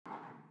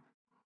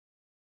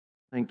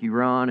Thank you,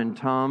 Ron and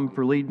Tom,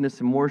 for leading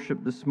us in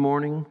worship this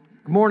morning.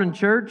 Good morning,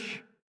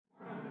 church.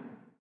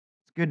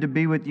 It's good to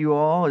be with you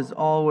all, as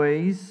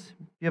always.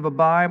 If you have a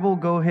Bible,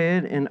 go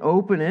ahead and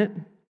open it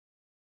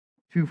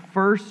to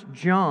 1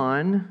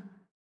 John,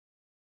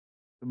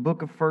 the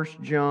book of 1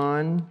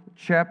 John,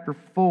 chapter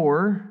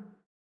 4.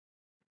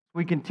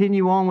 We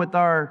continue on with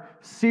our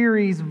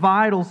series,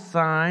 Vital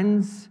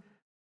Signs.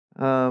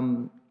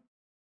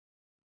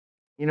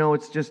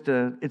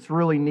 It's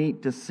really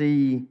neat to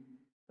see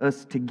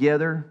us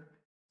together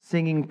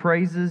singing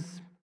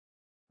praises,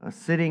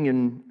 sitting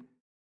and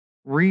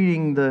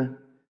reading the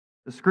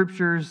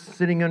Scriptures,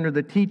 sitting under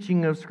the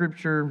teaching of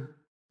Scripture.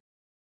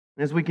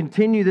 As we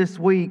continue this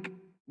week,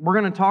 we're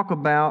going to talk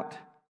about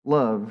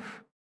love.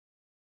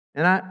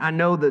 And I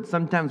know that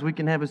sometimes we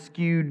can have a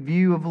skewed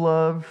view of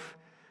love,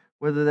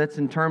 whether that's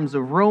in terms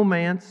of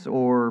romance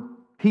or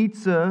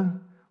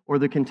pizza or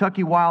the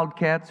Kentucky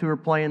Wildcats who are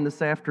playing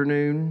this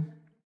afternoon.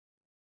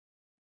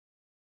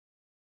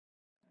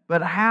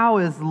 But how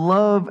is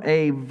love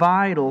a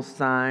vital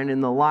sign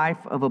in the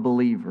life of a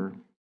believer?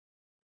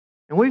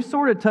 And we've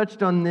sort of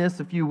touched on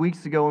this a few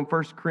weeks ago in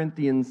 1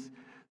 Corinthians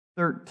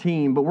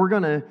 13, but we're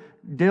going to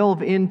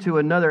delve into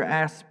another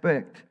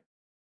aspect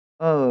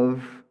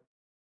of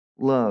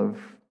love.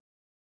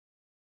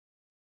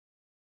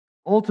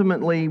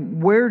 Ultimately,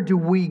 where do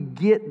we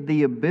get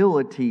the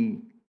ability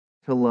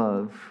to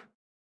love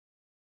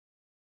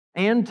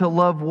and to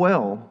love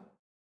well?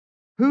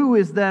 Who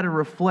is that a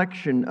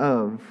reflection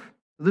of?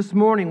 This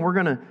morning, we're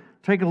going to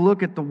take a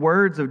look at the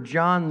words of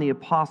John the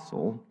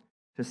Apostle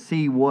to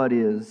see what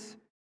is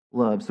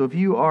love. So if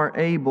you are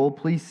able,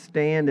 please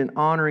stand in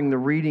honoring the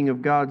reading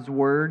of God's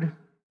Word.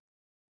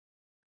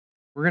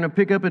 We're going to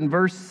pick up in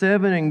verse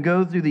 7 and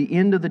go through the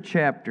end of the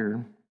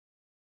chapter.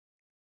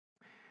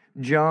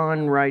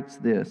 John writes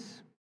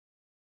this.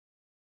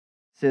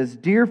 It says,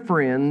 "Dear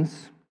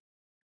friends,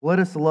 let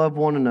us love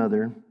one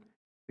another,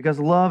 because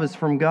love is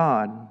from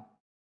God.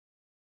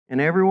 And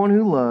everyone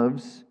who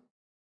loves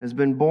has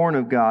been born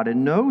of God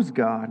and knows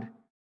God.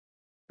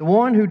 The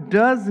one who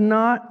does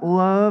not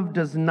love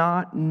does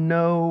not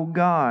know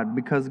God,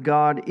 because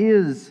God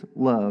is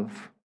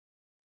love.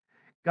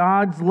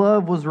 God's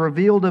love was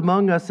revealed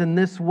among us in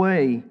this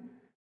way.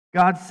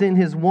 God sent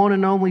His one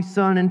and only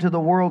Son into the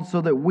world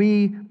so that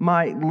we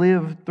might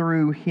live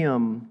through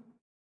Him.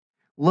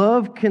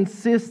 Love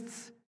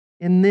consists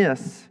in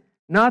this,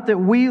 not that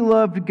we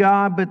loved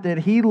God, but that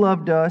He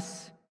loved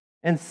us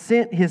and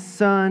sent His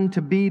Son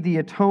to be the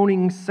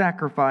atoning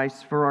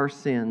sacrifice for our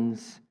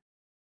sins."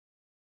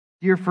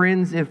 Dear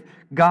friends, if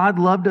God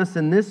loved us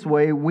in this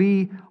way,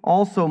 we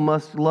also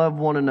must love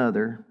one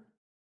another.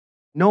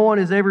 No one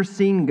has ever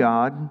seen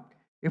God.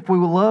 If we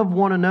love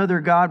one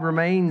another, God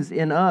remains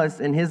in us,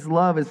 and His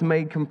love is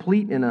made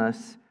complete in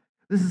us.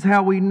 This is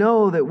how we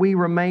know that we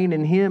remain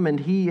in Him and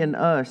He in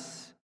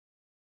us.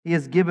 He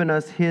has given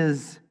us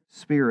His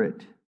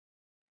Spirit.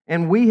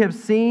 And we have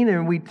seen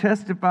and we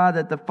testify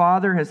that the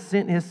Father has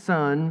sent His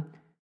Son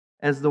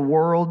as the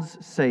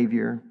world's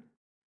Savior.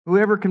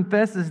 Whoever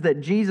confesses that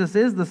Jesus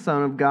is the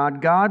Son of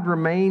God, God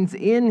remains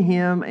in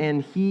Him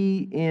and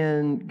He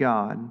in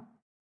God.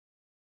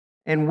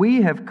 And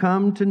we have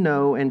come to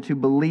know and to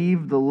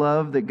believe the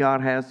love that God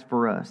has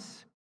for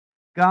us.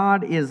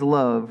 God is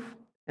love,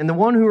 and the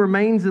one who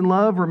remains in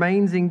love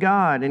remains in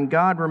God, and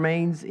God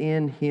remains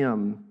in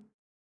him.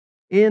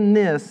 In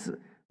this,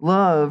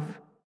 love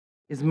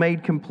is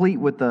made complete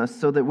with us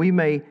so that we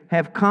may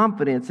have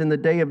confidence in the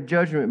day of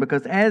judgment,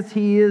 because as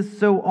He is,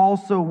 so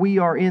also we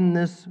are in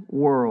this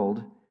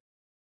world.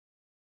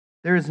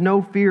 There is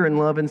no fear in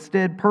love.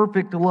 Instead,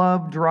 perfect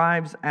love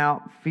drives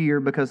out fear,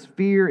 because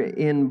fear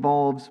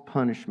involves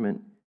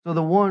punishment. So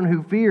the one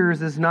who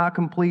fears is not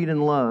complete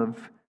in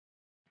love.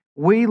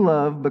 We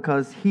love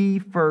because He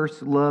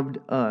first loved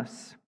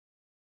us.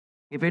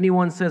 If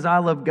anyone says, "I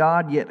love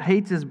God," yet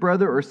hates his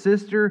brother or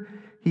sister,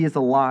 he is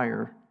a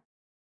liar.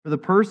 For the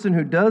person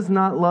who does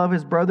not love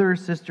his brother or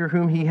sister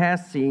whom he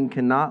has seen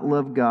cannot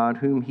love God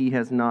whom he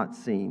has not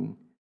seen.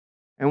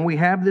 And we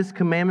have this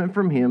commandment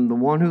from Him: the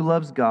one who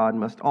loves God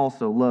must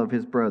also love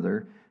his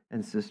brother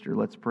and sister.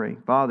 Let's pray.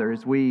 Father,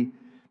 as we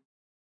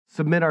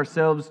submit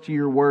ourselves to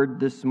Your word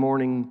this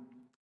morning,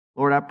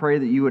 Lord, I pray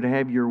that You would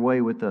have Your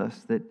way with us,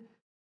 that,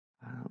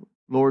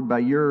 Lord, by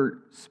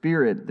Your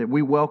Spirit, that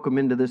we welcome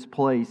into this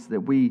place,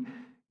 that we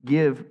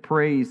give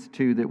praise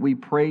to, that we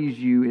praise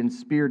You in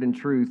spirit and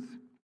truth.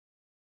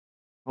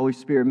 Holy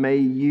Spirit, may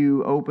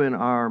You open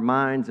our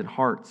minds and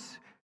hearts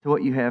to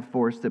what You have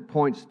for us that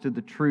points to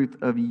the truth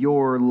of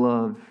Your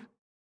love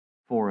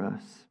for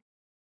us.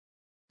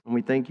 And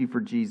we thank You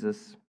for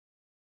Jesus.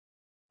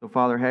 So,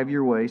 Father, have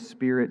Your way.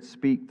 Spirit,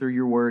 speak through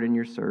Your word and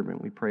Your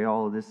servant. We pray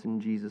all of this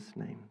in Jesus'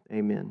 name.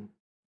 Amen.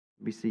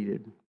 Be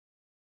seated.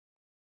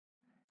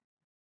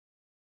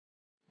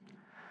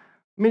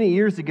 Many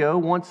years ago,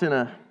 once in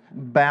a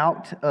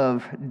bout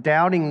of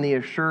doubting the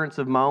assurance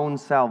of my own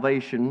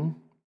salvation,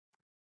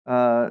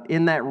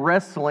 in that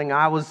wrestling,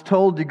 I was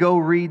told to go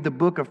read the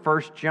book of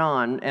 1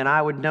 John, and I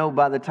would know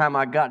by the time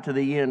I got to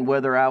the end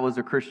whether I was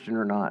a Christian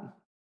or not.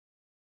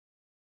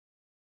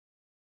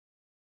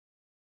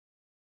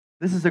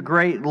 This is a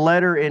great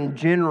letter in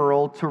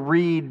general to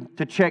read,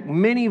 to check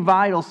many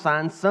vital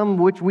signs, some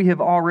which we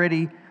have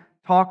already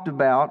talked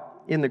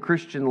about in the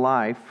Christian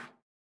life.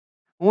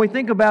 When we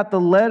think about the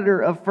letter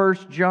of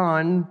 1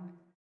 John,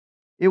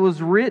 it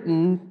was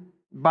written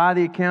by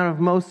the account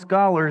of most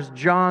scholars,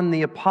 John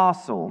the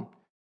Apostle,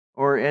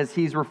 or as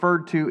he's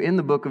referred to in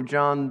the book of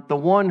John, the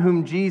one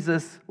whom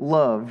Jesus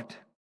loved,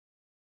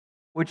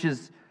 which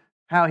is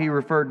how he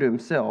referred to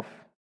himself.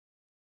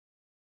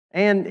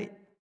 And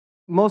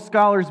most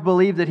scholars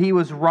believe that he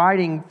was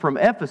writing from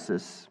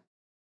Ephesus.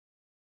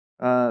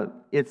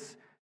 Most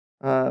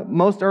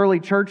early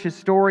church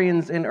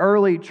historians and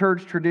early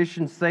church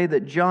traditions say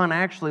that John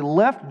actually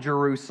left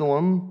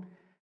Jerusalem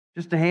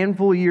just a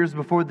handful of years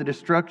before the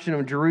destruction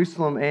of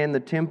Jerusalem and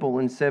the temple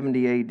in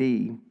 70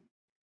 AD.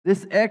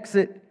 This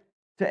exit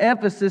to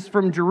Ephesus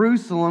from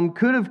Jerusalem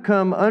could have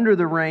come under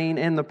the reign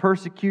and the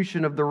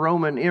persecution of the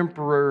Roman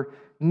Emperor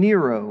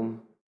Nero.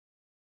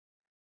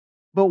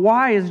 But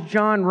why is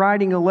John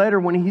writing a letter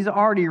when he's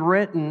already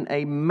written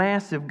a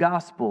massive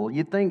gospel?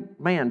 You'd think,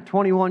 man,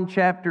 21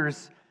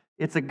 chapters,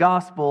 it's a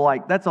gospel.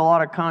 Like, that's a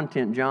lot of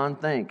content, John.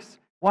 Thanks.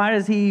 Why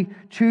is he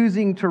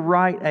choosing to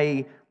write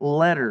a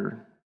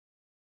letter?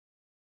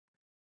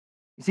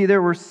 You see,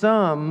 there were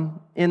some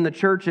in the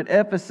church at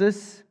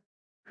Ephesus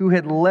who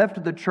had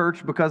left the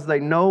church because they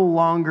no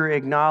longer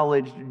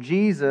acknowledged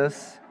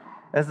Jesus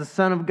as the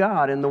Son of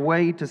God and the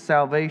way to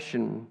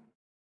salvation.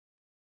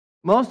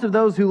 Most of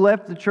those who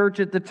left the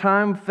church at the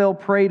time fell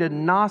prey to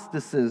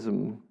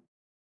Gnosticism,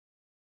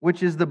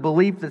 which is the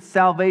belief that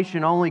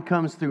salvation only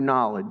comes through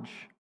knowledge,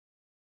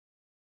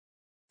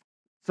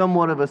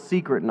 somewhat of a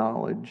secret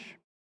knowledge.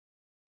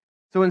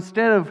 So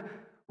instead of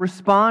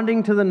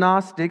responding to the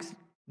Gnostics,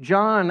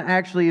 John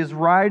actually is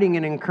writing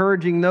and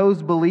encouraging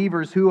those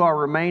believers who are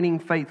remaining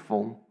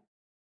faithful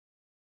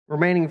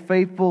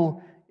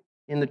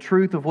in the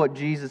truth of what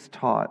Jesus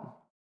taught.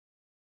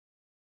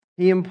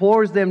 He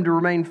implores them to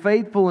remain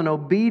faithful and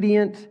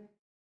obedient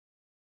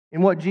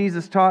in what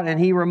Jesus taught, and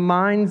he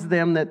reminds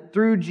them that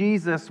through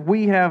Jesus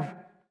we have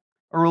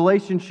a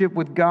relationship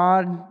with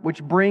God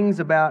which brings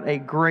about a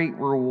great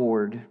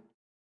reward.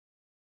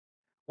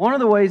 One of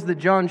the ways that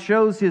John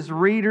shows his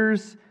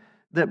readers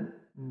that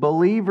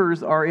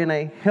believers are in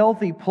a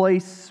healthy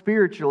place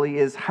spiritually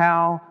is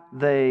how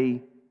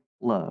they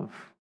love.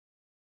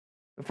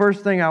 The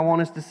first thing I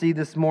want us to see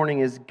this morning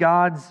is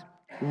God's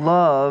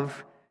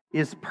love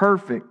is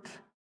perfect,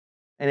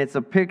 and it's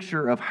a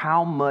picture of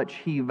how much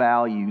He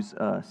values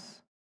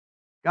us.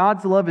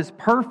 God's love is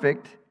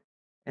perfect,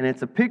 and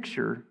it's a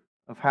picture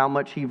of how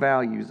much He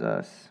values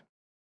us.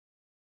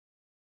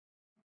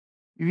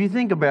 If you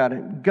think about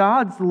it,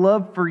 God's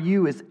love for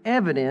you is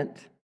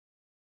evident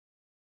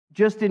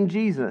just in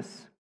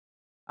Jesus.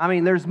 I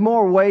mean, there's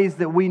more ways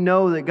that we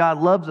know that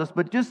God loves us,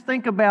 but just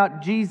think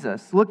about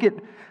Jesus. Look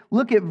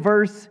at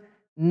verse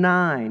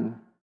 9.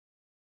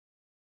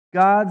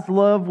 God's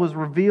love was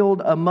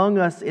revealed among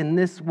us in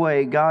this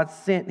way. God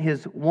sent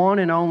His one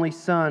and only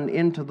Son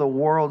into the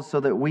world so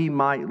that we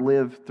might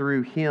live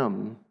through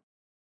Him.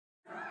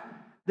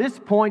 This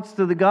points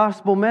to the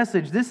gospel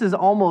message. This is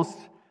almost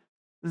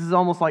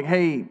like,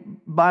 hey,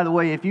 by the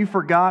way, if you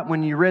forgot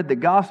when you read the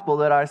gospel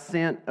that I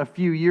sent a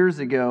few years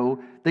ago,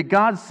 that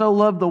God so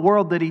loved the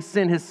world that He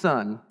sent His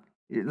Son.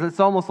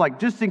 It's almost like,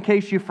 just in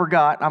case you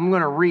forgot, I'm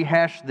going to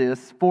rehash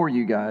this for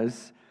you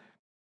guys.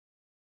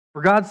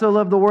 For God so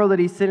loved the world that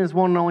He sent His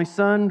one and only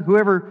Son.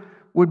 Whoever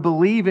would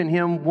believe in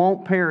Him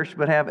won't perish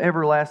but have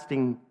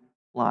everlasting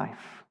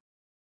life.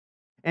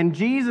 And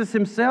Jesus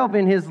Himself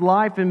in His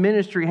life and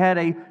ministry had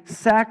a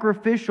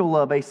sacrificial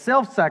love, a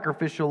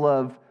self-sacrificial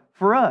love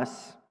for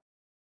us,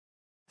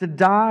 to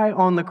die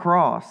on the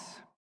cross.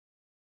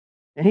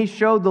 And He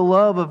showed the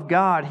love of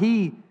God.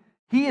 He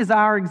is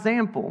our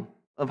example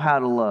of how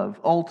to love,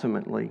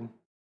 ultimately.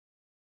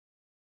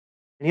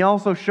 And He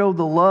also showed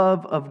the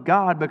love of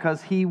God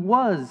because He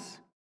was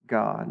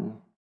God.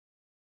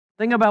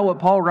 Think about what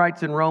Paul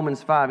writes in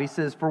Romans 5. He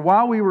says, "For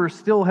while we were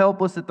still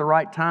helpless at the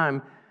right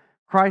time,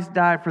 Christ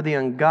died for the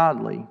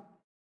ungodly.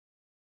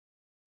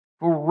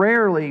 For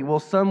rarely will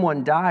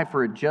someone die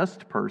for a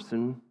just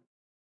person.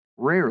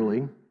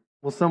 Rarely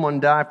will someone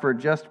die for a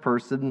just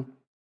person.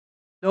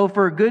 Though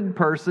for a good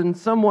person,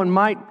 someone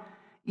might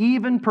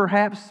even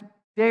perhaps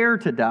dare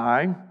to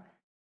die.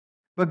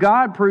 But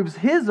God proves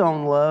His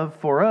own love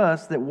for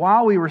us, that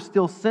while we were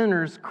still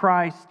sinners,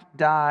 Christ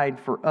died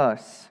for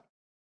us.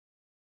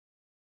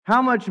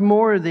 How much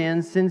more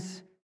then,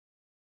 since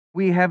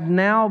we have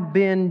now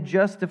been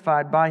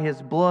justified by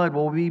His blood,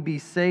 will we be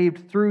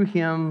saved through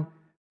Him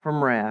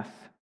from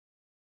wrath?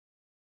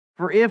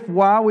 For if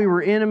while we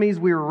were enemies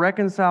we were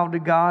reconciled to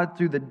God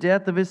through the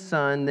death of His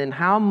Son, then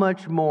how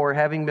much more,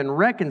 having been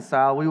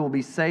reconciled, we will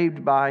be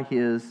saved by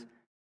His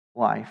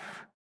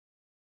life?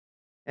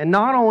 And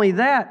not only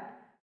that,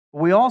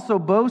 we also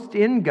boast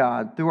in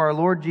God through our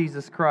Lord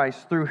Jesus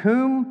Christ, through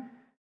whom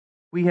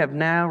we have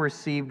now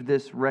received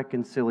this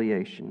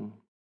reconciliation."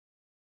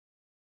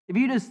 If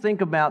you just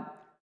think about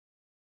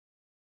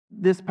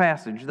this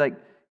passage, like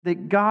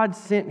that God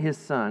sent His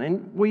Son.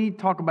 And we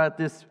talk about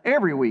this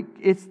every week.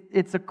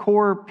 It's a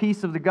core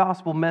piece of the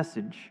gospel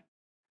message.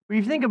 But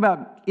if you think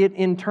about it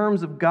in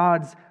terms of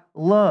God's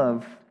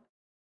love,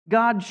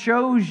 God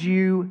shows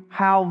you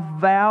how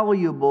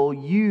valuable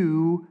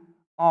you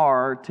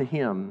are to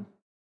Him,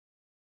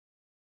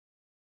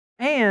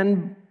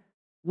 and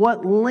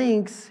what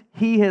lengths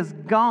He has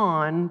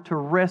gone to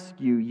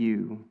rescue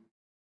you.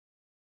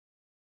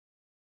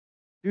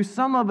 Do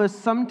some of us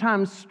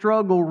sometimes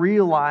struggle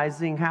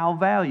realizing how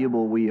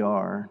valuable we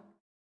are?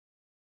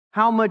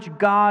 How much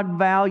God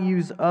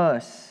values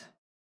us?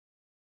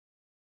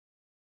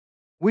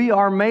 We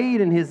are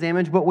made in His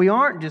image, but we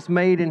aren't just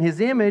made in His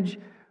image,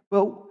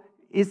 but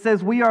it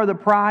says we are the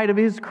pride of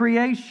His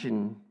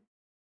creation.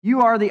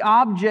 You are the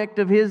object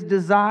of His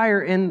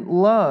desire and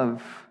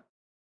love.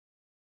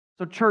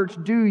 So church,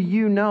 do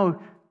you know,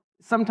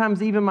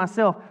 sometimes even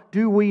myself,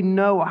 do we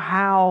know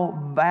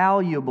how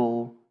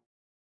valuable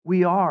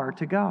we are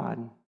to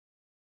God?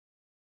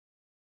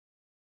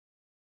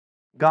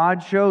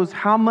 God shows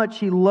how much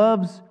He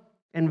loves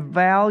and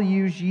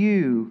values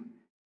you.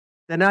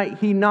 That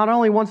He not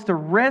only wants to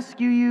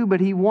rescue you, but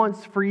He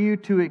wants for you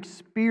to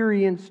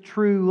experience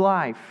true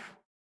life.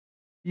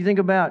 You think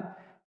about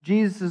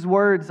Jesus'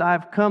 words,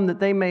 I've come that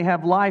they may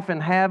have life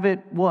and have it,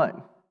 what?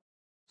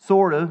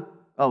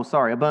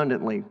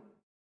 Abundantly.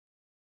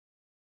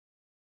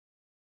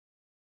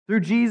 Through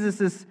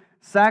Jesus'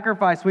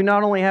 sacrifice, we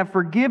not only have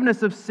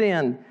forgiveness of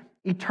sin,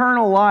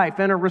 eternal life,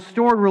 and a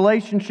restored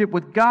relationship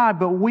with God,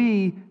 but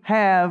we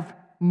have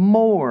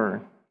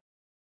more.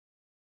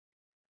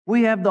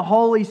 We have the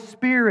Holy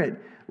Spirit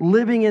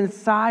living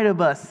inside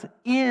of us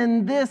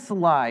in this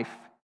life.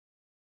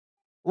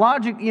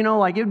 Logic, it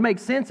would make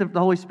sense if the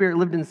Holy Spirit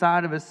lived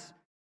inside of us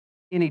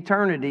in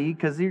eternity,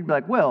 because you'd be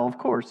like, well, of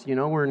course,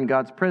 we're in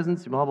God's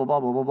presence, blah, blah,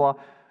 blah, blah, blah, blah.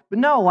 But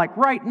no,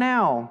 right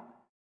now,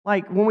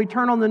 when we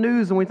turn on the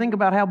news and we think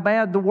about how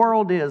bad the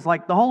world is,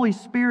 the Holy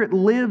Spirit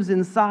lives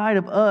inside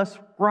of us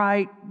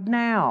right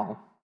now.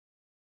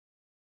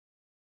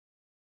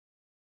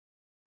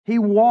 He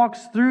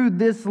walks through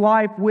this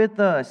life with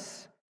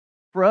us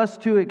for us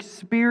to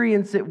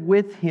experience it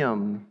with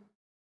Him.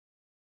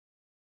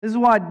 This is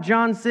why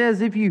John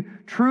says, if you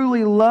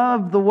truly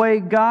love the way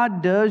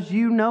God does,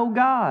 you know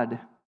God.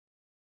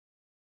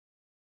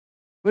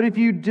 But if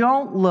you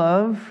don't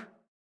love,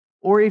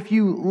 or if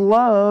you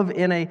love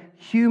in a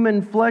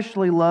human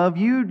fleshly love,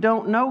 you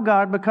don't know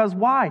God, because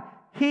why?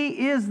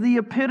 He is the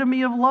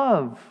epitome of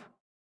love.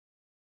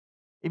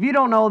 If you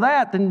don't know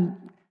that, then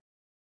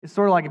it's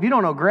sort of like if you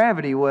don't know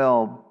gravity,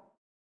 well,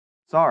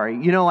 sorry.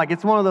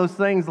 It's one of those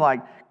things like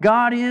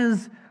God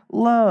is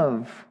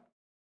love.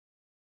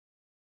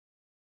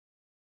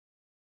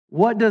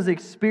 What does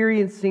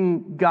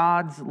experiencing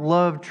God's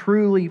love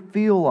truly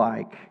feel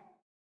like?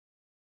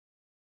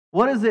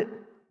 What is it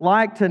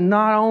like to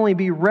not only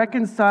be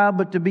reconciled,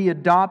 but to be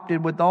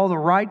adopted with all the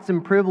rights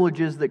and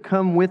privileges that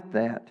come with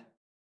that?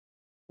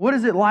 What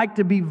is it like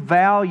to be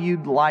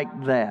valued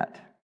like that?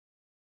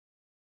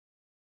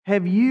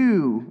 Have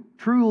you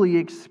truly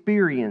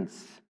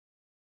experienced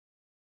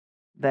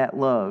that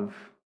love?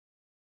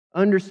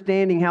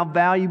 Understanding how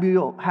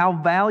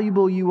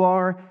valuable you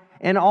are,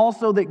 and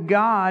also that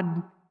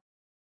God,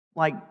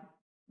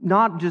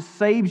 not just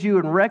saves you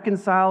and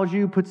reconciles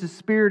you, puts His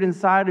Spirit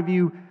inside of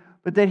you,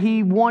 but that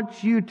He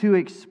wants you to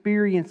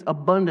experience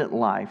abundant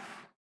life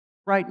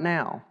right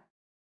now.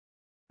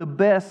 The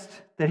best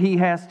that He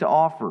has to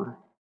offer.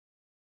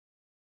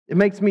 It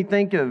makes me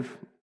think of,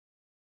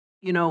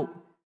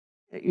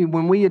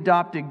 when we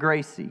adopted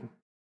Gracie,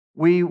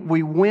 we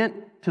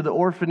went to the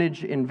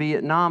orphanage in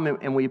Vietnam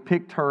and we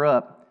picked her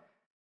up.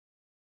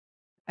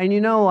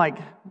 And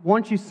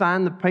once you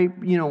sign the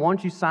paper,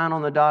 once you sign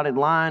on the dotted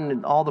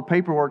line, all the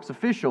paperwork's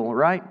official,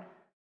 right?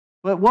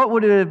 But what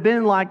would it have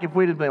been like if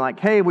we'd have been like,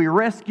 hey, we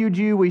rescued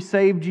you, we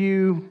saved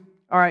you,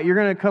 all right, you're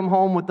going to come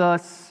home with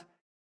us,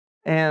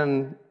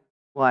 and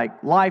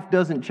life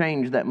doesn't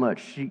change that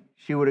much.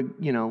 She would have,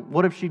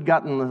 what if she'd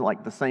gotten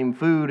the same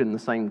food and the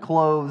same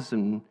clothes,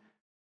 and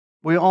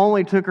we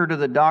only took her to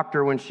the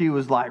doctor when she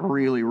was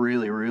really,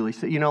 really, really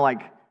sick,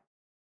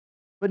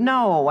 but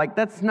no,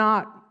 that's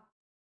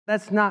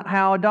not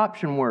how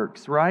adoption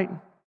works, right?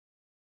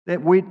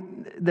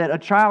 That a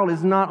child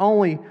is not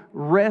only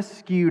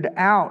rescued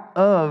out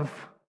of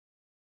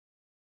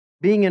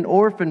being an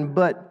orphan,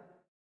 but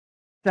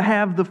to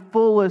have the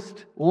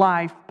fullest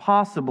life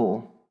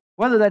possible.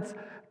 Whether that's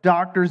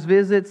doctor's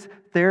visits,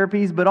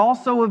 therapies, but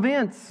also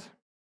events,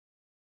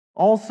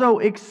 also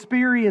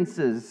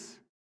experiences.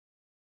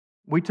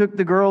 We took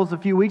the girls a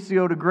few weeks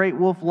ago to Great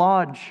Wolf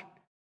Lodge,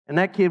 and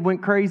that kid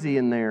went crazy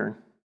in there.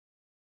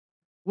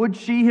 Would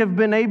she have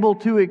been able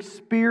to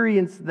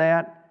experience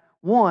that?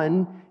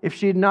 One, if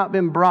she had not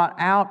been brought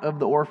out of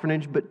the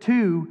orphanage, but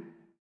two,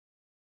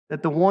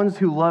 that the ones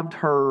who loved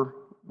her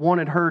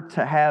wanted her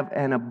to have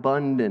an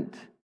abundant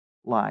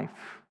life.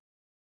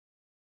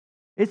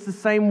 It's the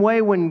same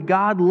way when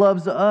God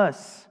loves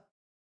us,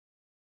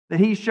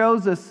 that He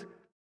shows us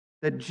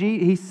that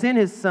He sent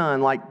His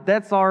Son.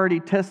 That's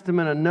already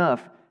testament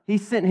enough. He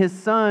sent His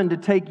Son to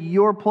take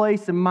your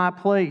place and my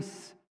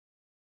place.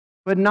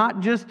 But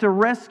not just to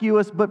rescue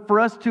us, but for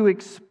us to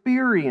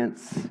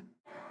experience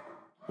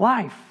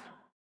life.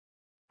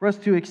 For us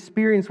to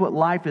experience what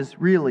life is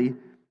really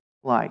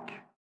like.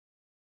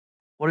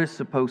 What it's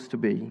supposed to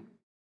be.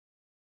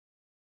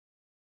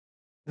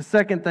 The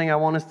second thing I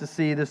want us to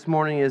see this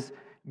morning is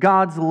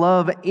God's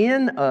love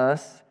in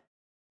us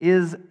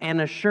is an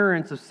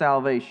assurance of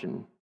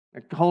salvation.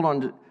 Hold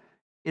on.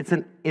 It's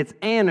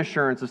an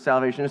assurance of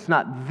salvation. It's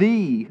not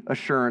the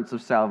assurance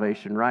of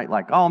salvation, right?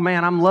 Like, oh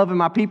man, I'm loving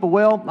my people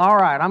well. All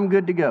right, I'm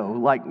good to go.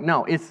 Like,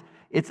 no, it's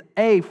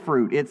a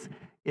fruit.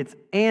 It's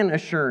an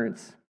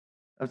assurance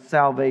of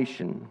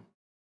salvation.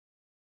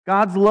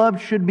 God's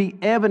love should be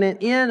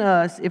evident in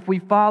us if we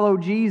follow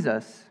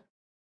Jesus.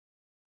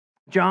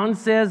 John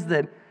says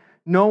that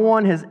no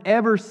one has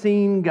ever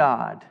seen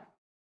God.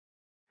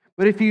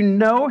 But if you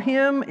know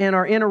Him and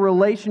are in a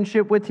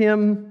relationship with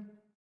Him,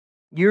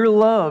 your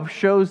love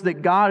shows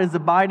that God is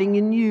abiding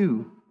in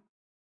you.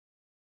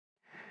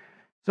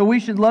 So we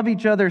should love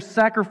each other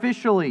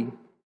sacrificially.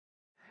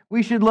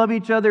 We should love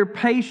each other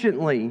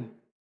patiently.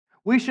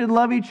 We should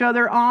love each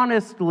other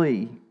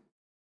honestly.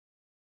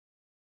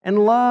 And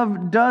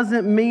love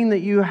doesn't mean that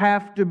you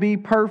have to be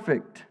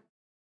perfect.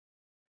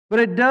 But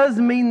it does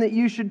mean that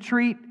you should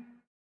treat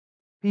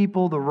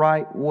people the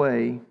right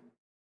way.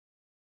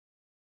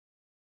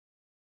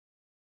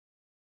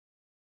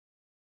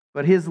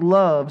 But His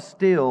love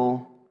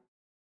still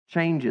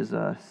changes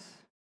us.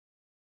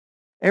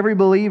 Every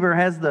believer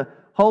has the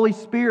Holy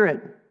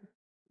Spirit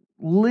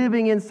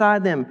living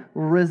inside them,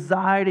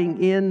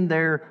 residing in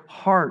their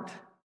heart.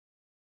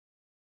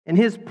 And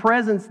His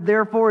presence,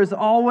 therefore, is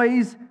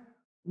always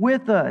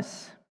with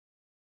us.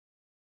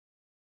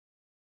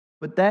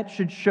 But that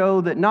should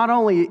show that not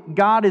only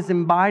God is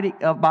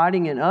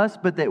abiding in us,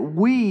 but that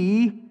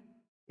we,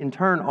 in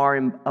turn, are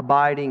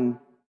abiding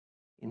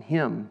in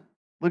Him.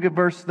 Look at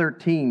verse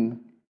 13.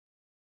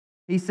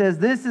 He says,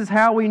 "This is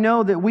how we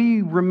know that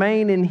we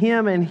remain in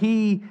Him and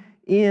He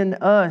in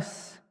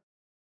us.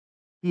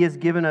 He has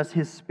given us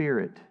His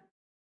Spirit."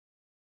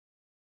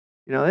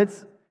 You know,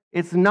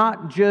 it's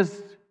not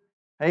just,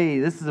 hey,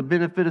 this is a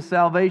benefit of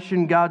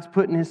salvation. God's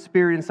putting His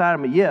Spirit inside of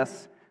me.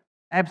 Yes,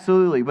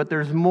 absolutely. But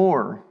there's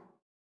more.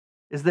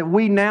 Is that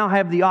we now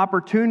have the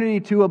opportunity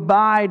to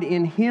abide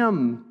in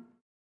Him,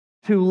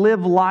 to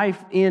live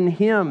life in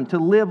Him, to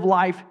live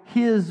life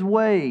His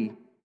way,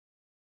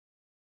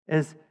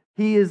 as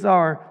He is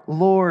our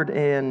Lord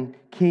and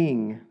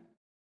King.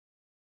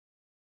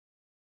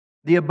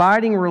 The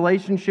abiding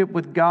relationship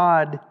with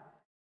God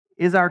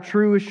is our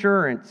true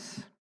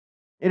assurance.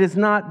 It is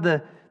not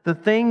the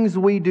things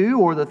we do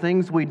or the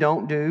things we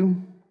don't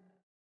do.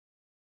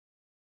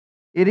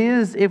 It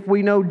is if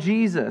we know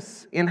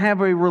Jesus and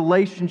have a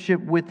relationship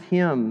with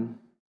Him.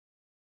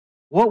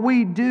 What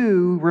we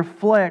do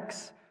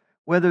reflects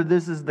whether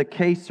this is the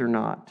case or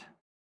not.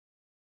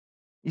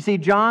 You see,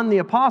 John the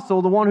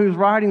Apostle, the one who's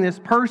writing this,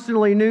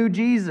 personally knew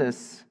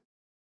Jesus.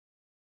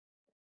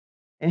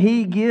 And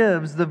he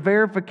gives the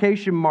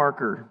verification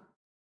marker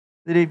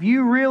that if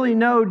you really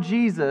know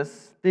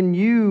Jesus, then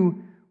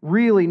you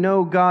really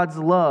know God's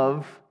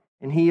love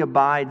and He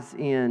abides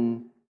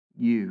in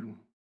you.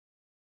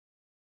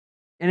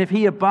 And if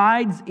He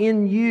abides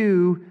in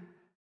you,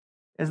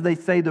 as they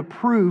say, the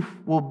proof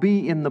will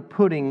be in the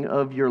pudding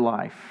of your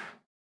life.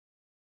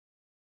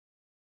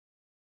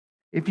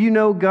 If you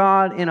know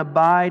God and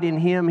abide in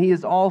Him, He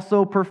is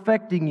also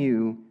perfecting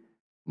you,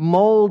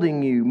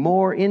 molding you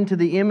more into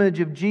the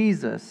image of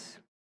Jesus.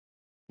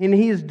 And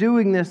He is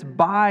doing this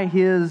by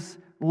His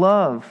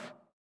love.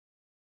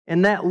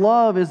 And that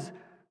love is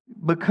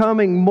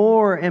becoming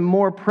more and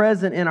more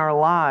present in our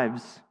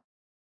lives.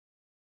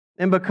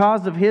 And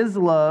because of His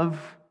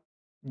love,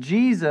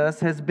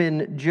 Jesus has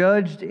been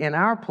judged in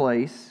our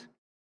place.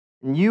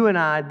 And you and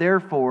I,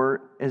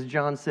 therefore, as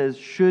John says,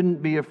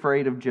 shouldn't be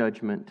afraid of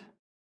judgment.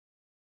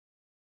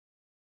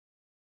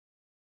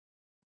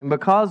 And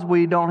because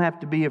we don't have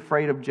to be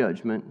afraid of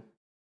judgment,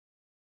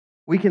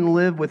 we can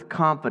live with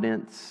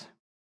confidence,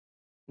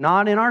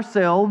 not in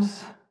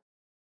ourselves,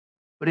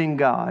 but in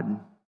God.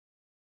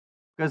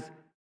 Because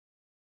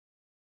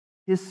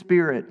His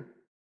Spirit,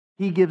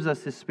 He gives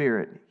us His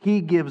Spirit. He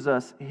gives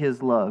us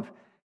His love.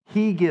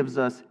 He gives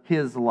us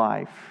His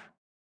life.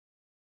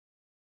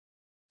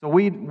 So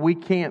we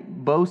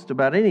can't boast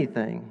about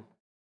anything.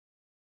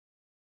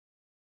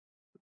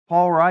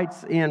 Paul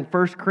writes in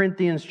 1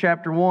 Corinthians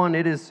chapter 1,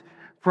 "It is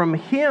from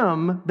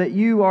Him that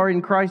you are in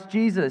Christ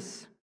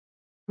Jesus,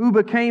 who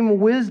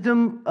became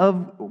wisdom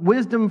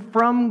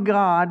from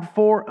God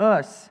for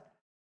us,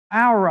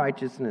 our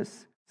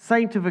righteousness,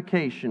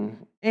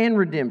 sanctification, and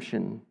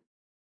redemption,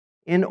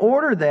 in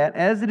order that,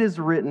 as it is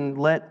written,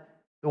 let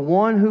the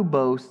one who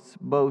boasts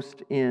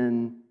boast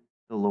in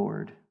the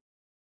Lord."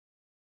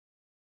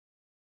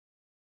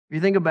 If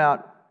you think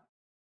about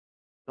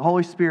the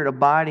Holy Spirit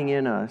abiding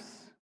in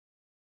us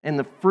and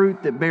the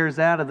fruit that bears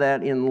out of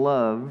that in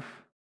love,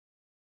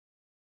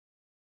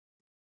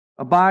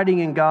 abiding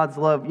in God's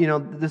love. You know,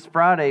 this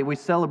Friday we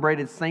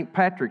celebrated St.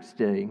 Patrick's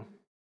Day.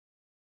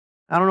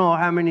 I don't know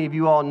how many of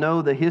you all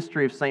know the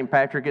history of St.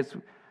 Patrick.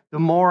 The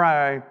more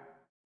I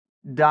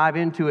dive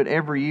into it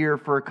every year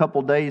for a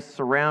couple days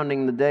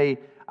surrounding the day,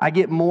 I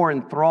get more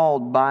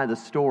enthralled by the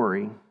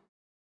story.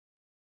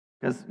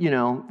 Because,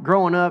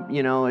 growing up,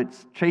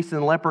 it's chasing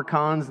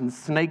leprechauns and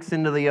snakes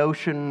into the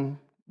ocean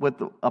with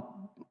a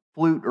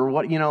flute or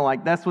what,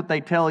 that's what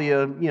they tell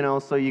you,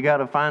 so you got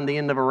to find the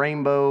end of a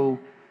rainbow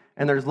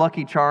and there's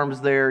Lucky Charms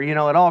there. It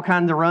all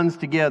kind of runs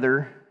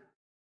together.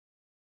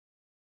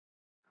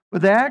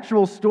 But the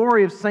actual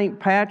story of St.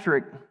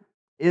 Patrick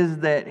is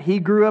that he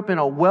grew up in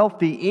a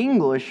wealthy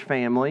English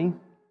family,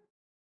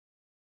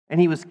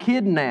 and he was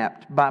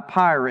kidnapped by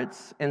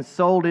pirates and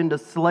sold into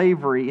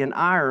slavery in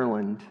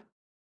Ireland.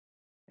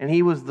 And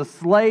he was the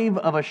slave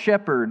of a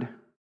shepherd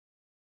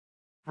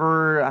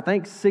for, I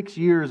think, 6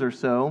 years or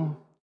so.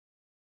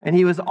 And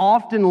he was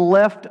often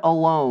left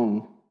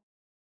alone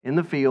in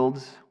the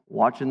fields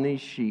watching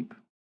these sheep.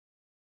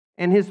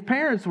 And his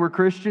parents were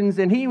Christians,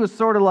 and he was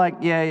sort of like,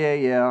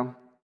 yeah.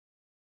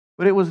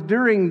 But it was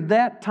during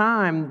that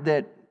time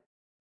that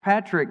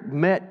Patrick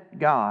met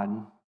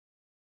God.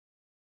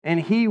 And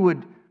he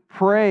would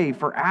pray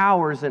for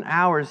hours and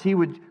hours. He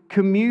would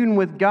commune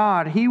with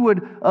God. He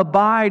would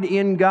abide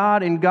in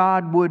God, and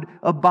God would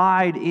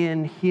abide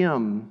in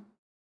him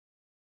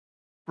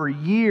for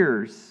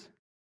years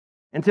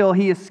until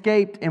he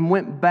escaped and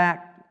went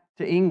back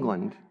to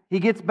England. He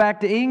gets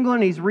back to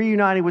England. He's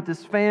reunited with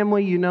his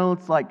family.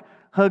 It's like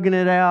hugging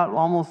it out,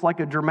 almost like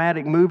a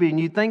dramatic movie, and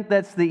you think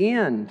that's the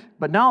end.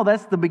 But no,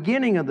 that's the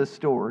beginning of the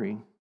story.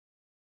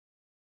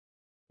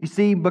 You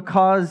see,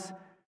 because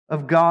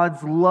of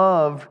God's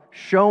love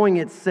showing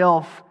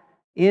itself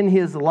in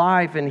his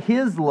life and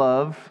his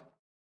love,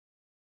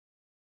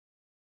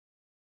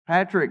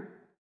 Patrick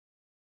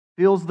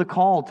feels the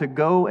call to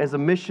go as a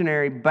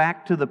missionary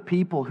back to the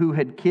people who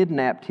had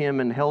kidnapped him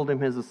and held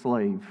him as a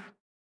slave.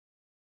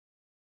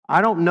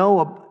 I don't know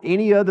of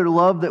any other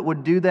love that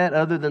would do that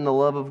other than the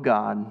love of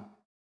God.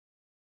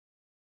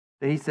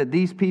 That he said,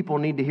 these people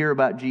need to hear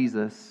about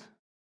Jesus.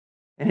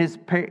 And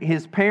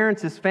his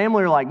parents, his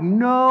family are like,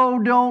 no,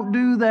 don't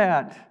do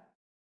that.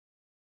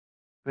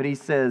 But he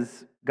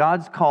says,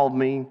 God's called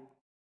me,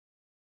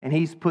 and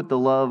he's put the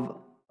love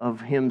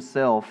of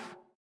himself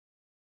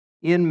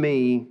in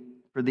me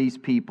for these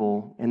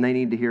people, and they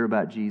need to hear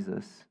about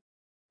Jesus.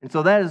 And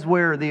so that is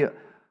where the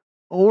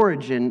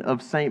origin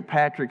of St.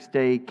 Patrick's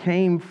Day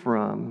came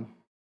from.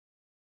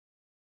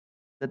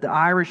 That the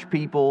Irish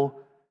people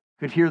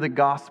could hear the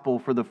gospel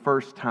for the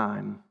first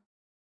time.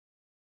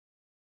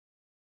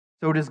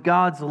 So does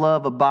God's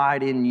love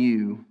abide in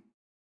you?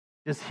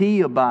 Does he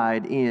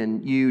abide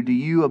in you? Do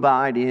you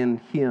abide in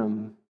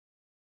him?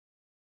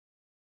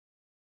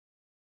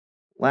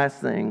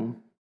 Last thing,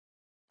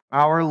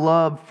 our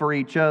love for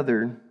each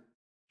other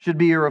should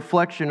be a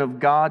reflection of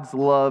God's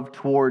love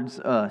towards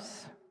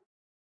us.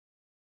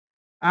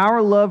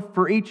 Our love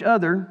for each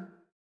other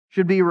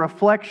should be a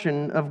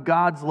reflection of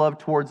God's love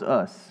towards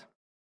us.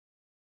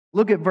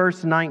 Look at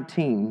verse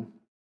 19.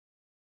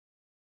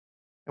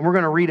 And we're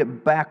going to read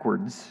it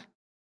backwards.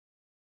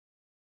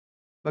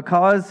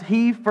 Because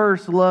he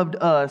first loved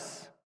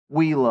us,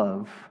 we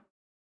love.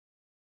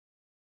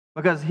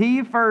 Because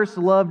he first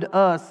loved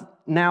us,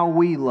 now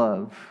we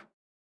love.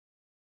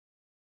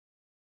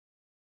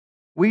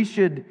 We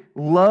should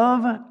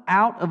love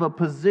out of a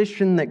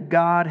position that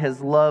God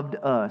has loved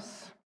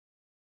us.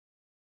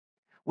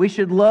 We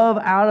should love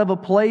out of a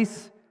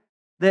place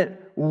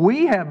that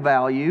we have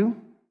value.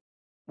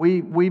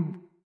 We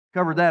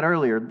covered that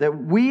earlier,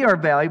 that we are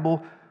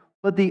valuable,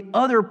 but the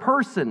other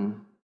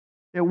person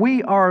that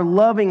we are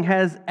loving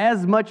has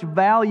as much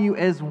value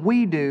as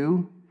we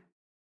do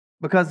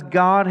because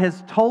God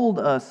has told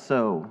us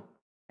so,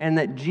 and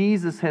that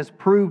Jesus has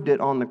proved it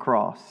on the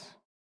cross.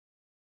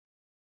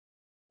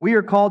 We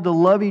are called to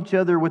love each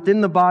other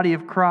within the body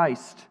of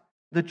Christ,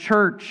 the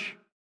church,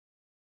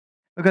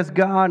 because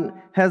God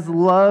has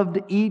loved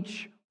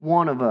each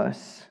one of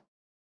us.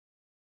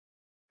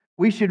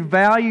 We should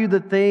value the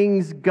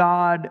things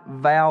God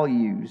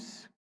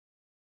values.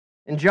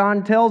 And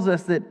John tells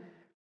us that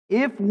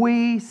if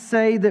we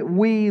say that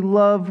we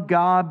love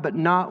God but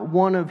not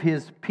one of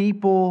his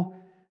people,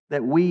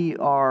 that we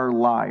are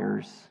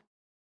liars.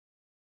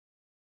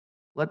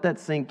 Let that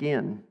sink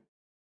in.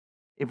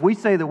 If we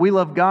say that we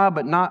love God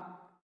but not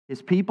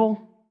his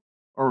people,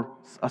 or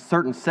a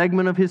certain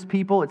segment of his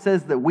people, it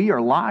says that we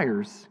are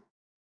liars.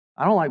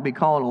 I don't like to be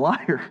called a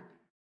liar.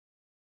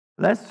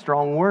 That's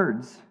strong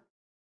words.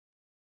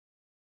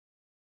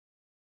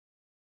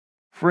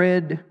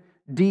 Fred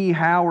D.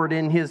 Howard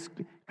in his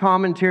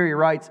commentary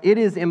writes, "It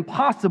is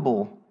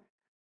impossible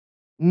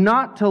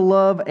not to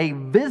love a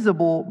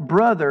visible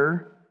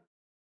brother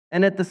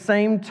and at the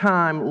same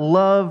time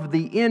love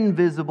the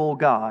invisible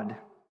God.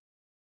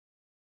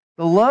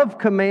 The love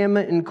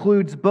commandment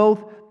includes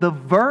both the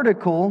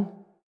vertical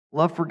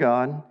love for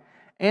God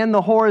and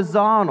the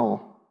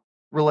horizontal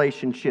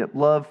relationship,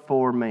 love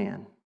for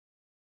man."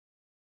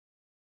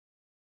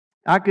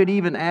 I could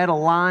even add a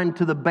line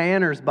to the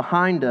banners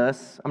behind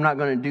us. I'm not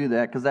going to do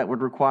that because that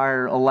would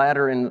require a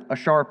ladder and a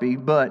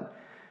Sharpie, but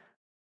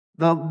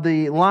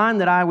The line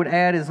that I would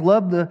add is,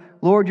 love the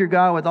Lord your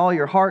God with all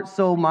your heart,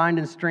 soul, mind,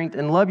 and strength,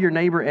 and love your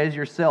neighbor as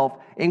yourself,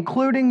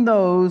 including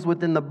those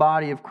within the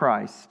body of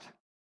Christ.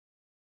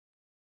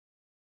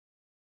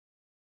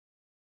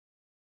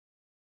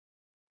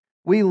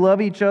 We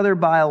love each other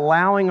by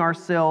allowing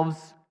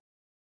ourselves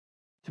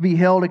to be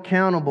held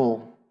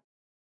accountable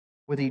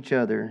with each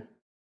other.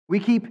 We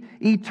keep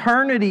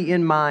eternity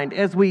in mind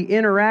as we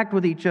interact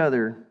with each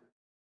other.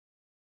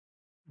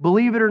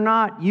 Believe it or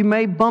not, we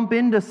may bump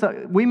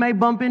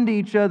into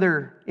each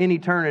other in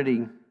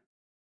eternity.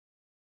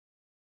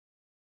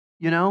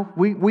 You know,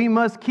 we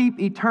must keep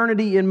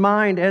eternity in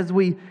mind as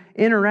we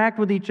interact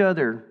with each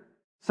other.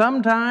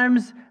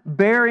 Sometimes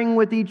bearing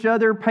with each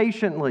other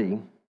patiently.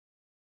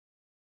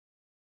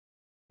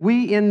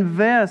 We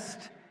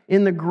invest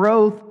in the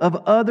growth of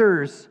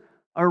others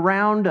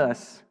around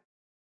us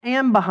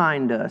and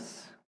behind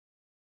us,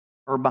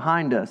 or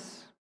behind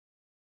us,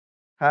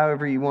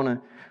 however you want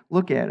to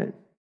look at it.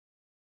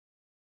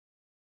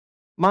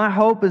 My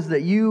hope is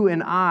that you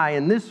and I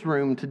in this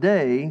room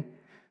today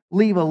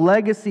leave a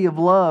legacy of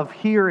love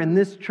here in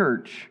this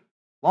church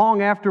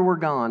long after we're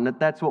gone,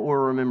 that's what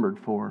we're remembered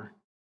for.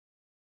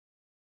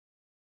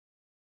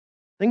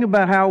 Think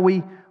about how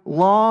we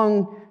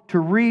long to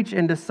reach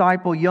and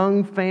disciple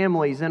young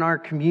families in our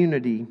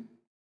community.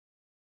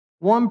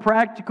 One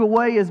practical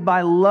way is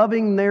by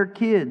loving their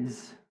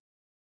kids,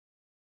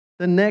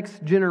 the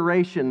next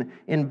generation,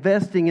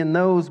 investing in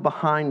those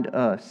behind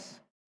us,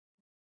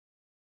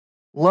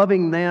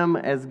 loving them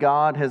as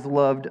God has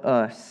loved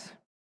us.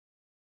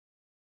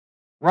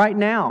 Right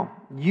now,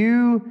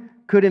 you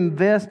could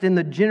invest in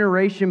the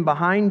generation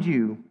behind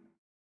you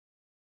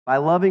by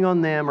loving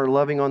on them or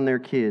loving on their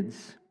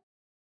kids.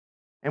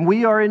 And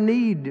we are in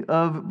need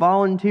of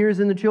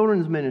volunteers in the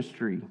children's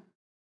ministry.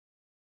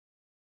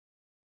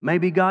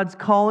 Maybe God's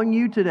calling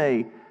you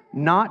today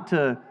not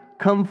to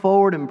come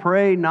forward and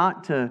pray,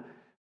 not to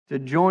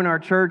join our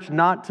church,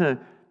 not to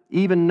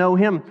even know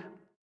Him.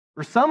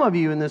 For some of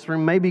you in this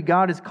room, maybe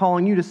God is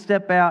calling you to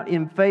step out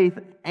in faith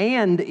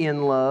and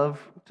in love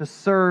to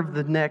serve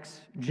the next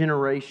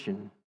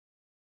generation.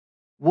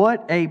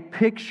 What a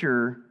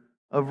picture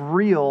of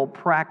real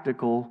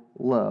practical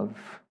love.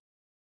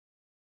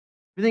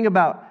 If you think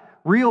about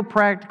real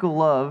practical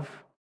love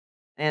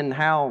and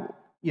how,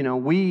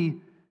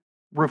 we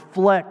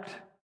reflect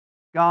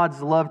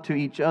God's love to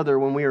each other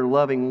when we are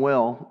loving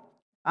well.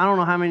 I don't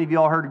know how many of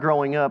y'all heard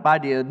growing up. I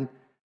did.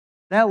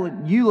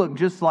 You look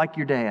just like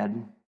your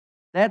dad.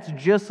 That's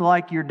just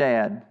like your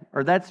dad.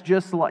 Or that's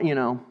just like,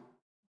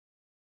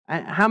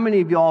 How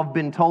many of y'all have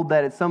been told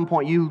that at some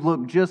point you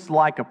look just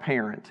like a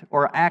parent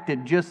or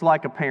acted just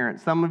like a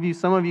parent? Some of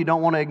you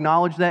don't want to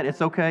acknowledge that.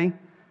 It's okay.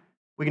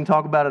 We can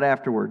talk about it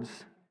afterwards.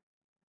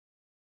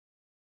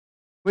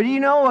 But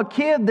a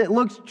kid that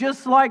looks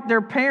just like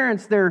their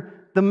parents, the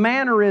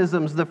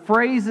mannerisms, the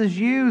phrases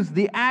used,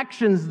 the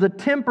actions, the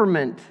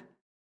temperament,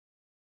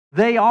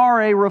 they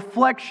are a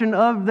reflection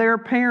of their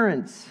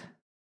parents.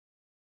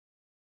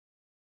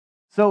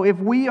 So if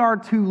we are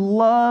to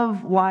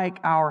love like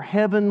our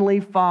Heavenly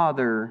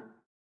Father,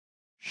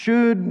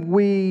 should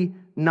we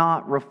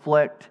not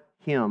reflect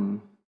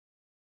Him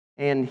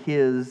and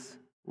His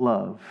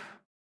love?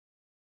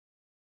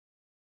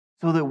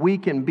 So that we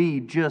can be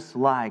just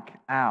like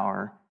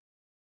our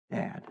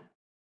dad.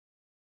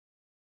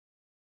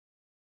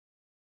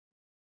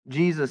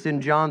 Jesus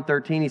in John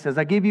 13, He says,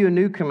 I give you a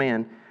new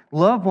command.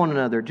 Love one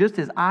another, just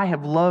as I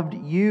have loved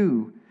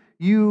you.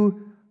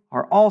 You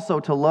are also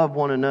to love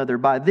one another.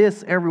 By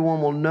this,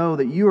 everyone will know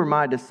that you are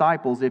my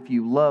disciples if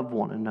you love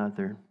one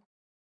another.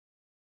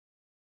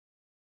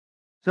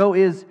 So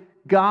is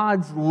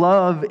God's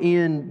love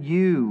in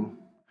you?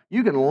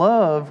 You can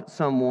love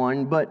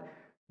someone, but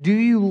do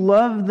you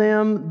love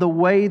them the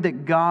way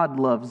that God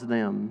loves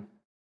them?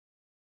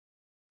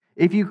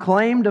 If you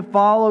claim to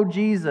follow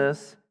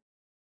Jesus,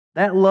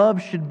 that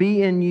love should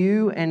be in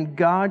you, and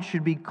God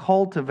should be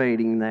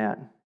cultivating that.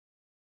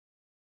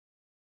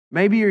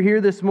 Maybe you're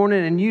here this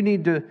morning and you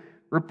need to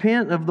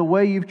repent of the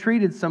way you've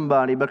treated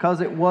somebody because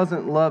it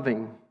wasn't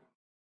loving.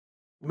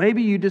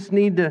 Maybe you just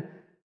need to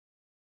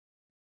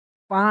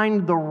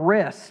find the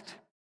rest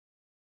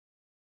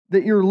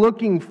that you're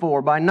looking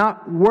for by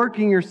not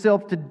working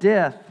yourself to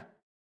death.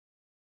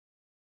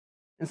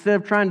 Instead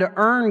of trying to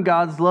earn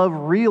God's love,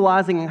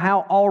 realizing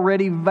how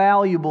already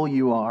valuable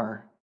you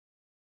are.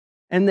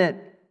 And that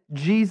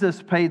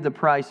Jesus paid the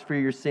price for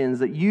your sins.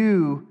 That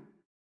you,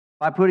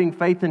 by putting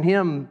faith in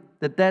Him,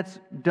 that's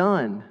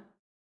done.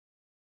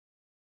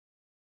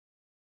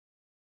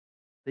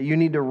 That you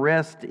need to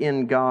rest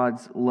in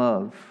God's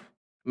love.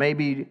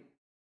 Maybe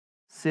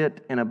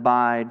sit and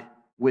abide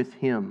with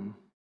Him.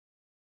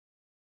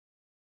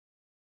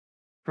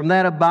 From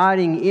that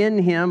abiding in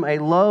Him, a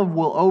love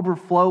will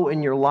overflow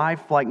in your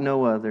life like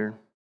no other.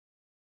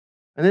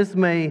 And this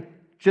may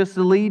just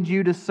lead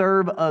you to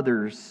serve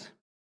others,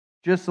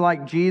 just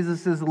like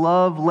Jesus'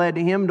 love led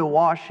Him to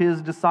wash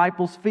His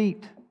disciples'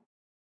 feet.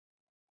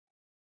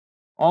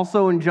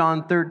 Also in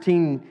John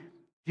 13,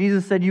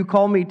 Jesus said, "You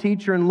call me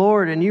teacher and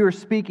Lord, and you are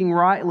speaking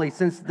rightly,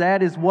 since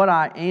that is what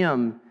I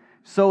am.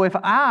 So if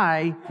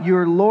I,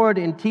 your Lord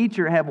and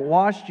teacher, have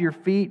washed your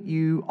feet,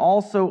 you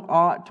also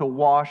ought to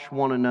wash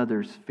one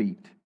another's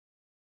feet.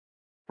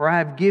 For I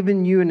have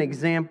given you an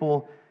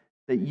example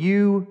that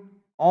you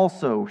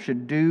also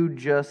should do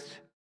just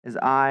as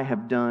I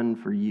have done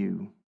for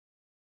you."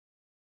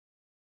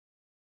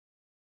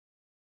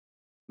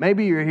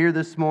 Maybe you're here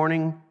this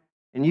morning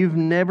and you've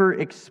never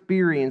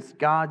experienced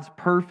God's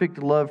perfect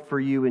love for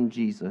you in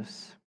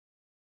Jesus.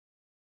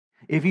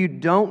 If you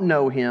don't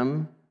know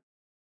Him,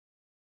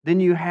 then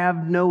you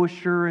have no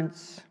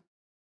assurance.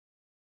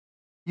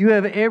 You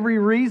have every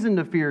reason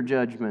to fear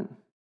judgment.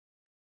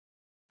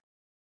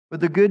 But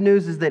the good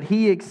news is that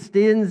He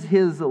extends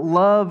His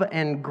love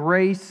and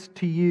grace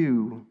to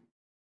you.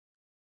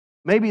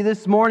 Maybe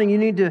this morning you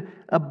need to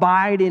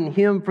abide in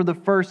Him for the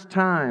first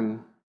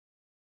time.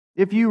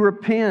 If you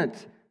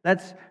repent,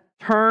 that's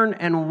turn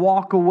and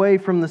walk away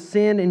from the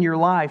sin in your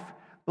life.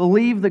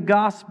 Believe the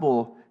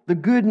gospel, the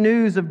good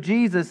news of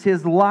Jesus,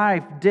 His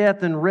life,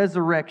 death, and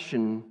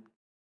resurrection,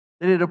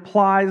 that it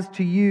applies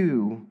to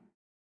you.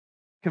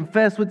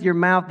 Confess with your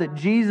mouth that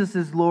Jesus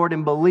is Lord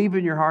and believe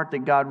in your heart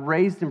that God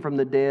raised Him from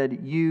the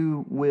dead,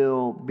 you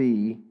will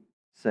be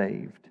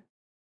saved.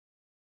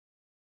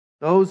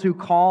 Those who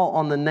call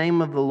on the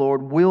name of the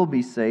Lord will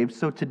be saved.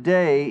 So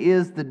today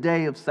is the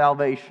day of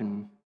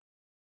salvation.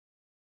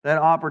 That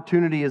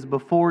opportunity is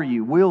before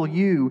you. Will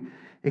you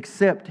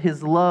accept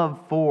His love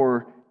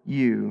for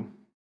you?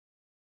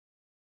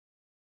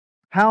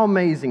 How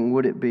amazing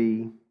would it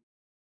be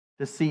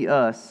to see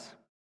us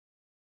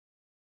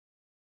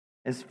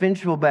as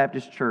Finchville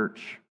Baptist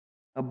Church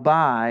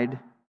abide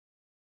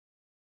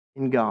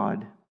in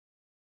God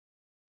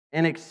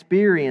and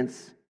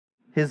experience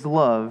His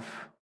love,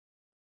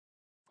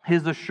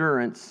 His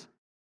assurance,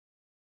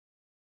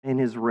 and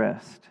His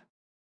rest.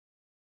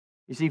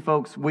 You see,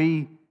 folks,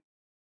 we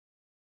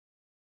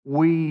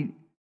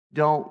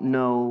don't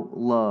know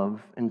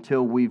love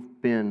until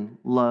we've been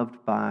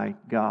loved by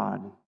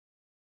God.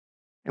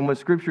 And what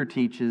Scripture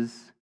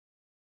teaches,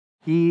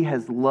 He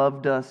has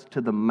loved us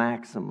to the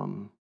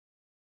maximum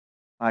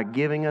by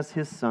giving us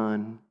His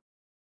Son,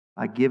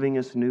 by giving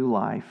us new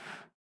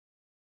life.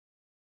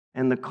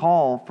 And the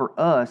call for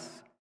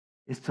us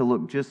is to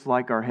look just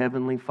like our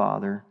Heavenly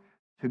Father,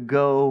 to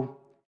go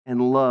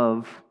and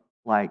love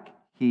like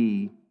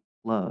He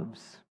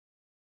loves.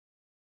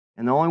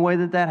 And the only way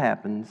that that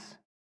happens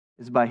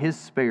is by His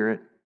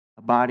Spirit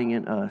abiding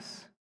in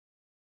us.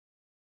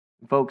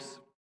 And folks,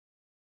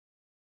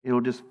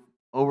 it'll just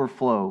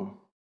overflow.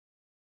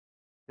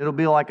 It'll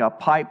be like a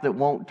pipe that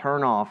won't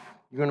turn off.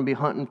 You're going to be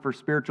hunting for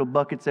spiritual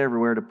buckets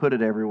everywhere to put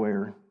it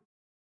everywhere.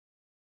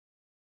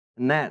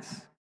 And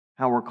that's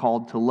how we're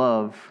called to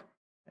love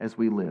as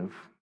we live.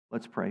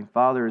 Let's pray.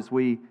 Father, as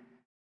we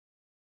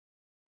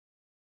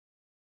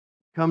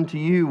come to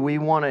you, we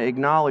want to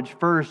acknowledge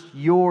first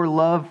your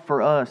love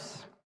for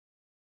us.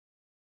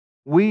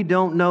 We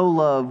don't know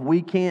love.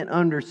 We can't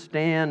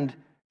understand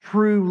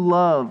true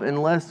love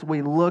unless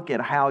we look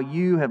at how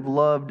you have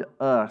loved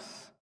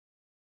us.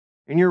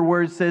 And your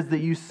word says that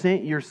you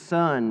sent your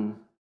Son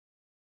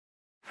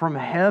from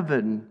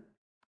heaven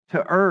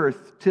to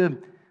earth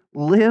to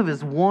live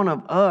as one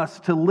of us,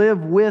 to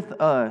live with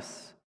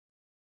us,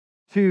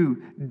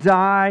 to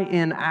die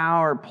in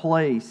our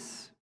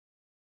place,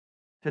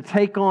 to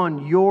take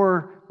on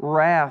your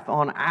wrath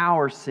on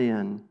our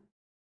sin.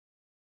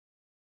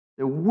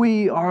 That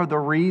we are the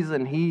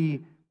reason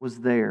He was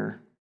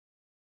there.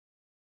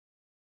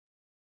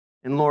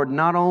 And Lord,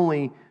 not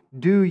only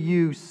do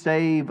you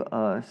save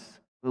us,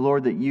 but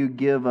Lord, that you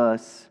give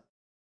us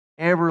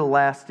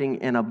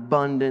everlasting and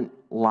abundant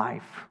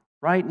life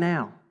right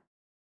now.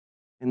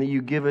 And that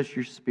you give us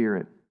your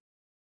Spirit.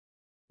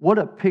 What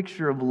a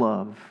picture of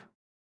love.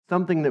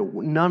 Something that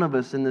none of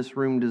us in this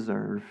room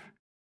deserve.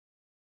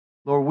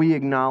 Lord, we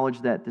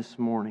acknowledge that this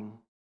morning.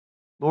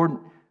 Lord,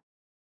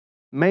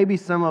 maybe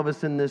some of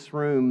us in this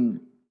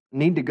room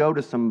need to go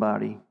to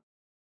somebody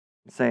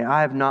and say,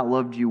 I have not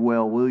loved you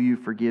well. Will you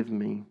forgive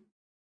me?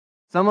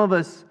 Some of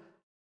us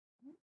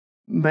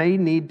may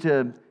need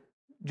to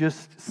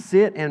just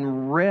sit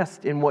and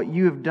rest in what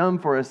you have done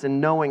for us and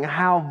knowing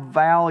how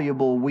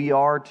valuable we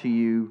are to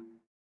you,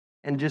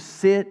 and just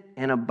sit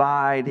and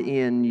abide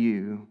in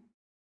you.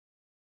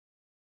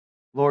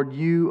 Lord,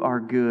 you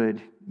are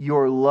good.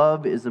 Your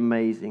love is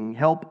amazing.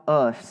 Help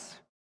us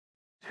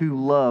to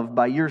love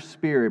by your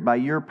Spirit, by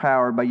your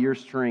power, by your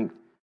strength.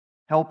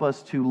 Help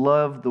us to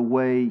love the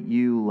way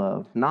you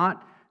love.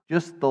 Not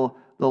just the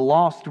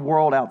lost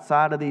world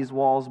outside of these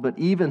walls, but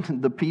even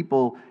the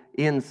people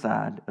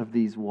inside of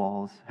these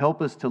walls.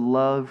 Help us to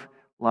love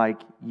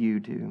like you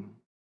do.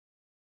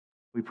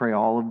 We pray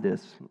all of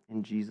this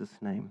in Jesus'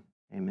 name.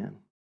 Amen.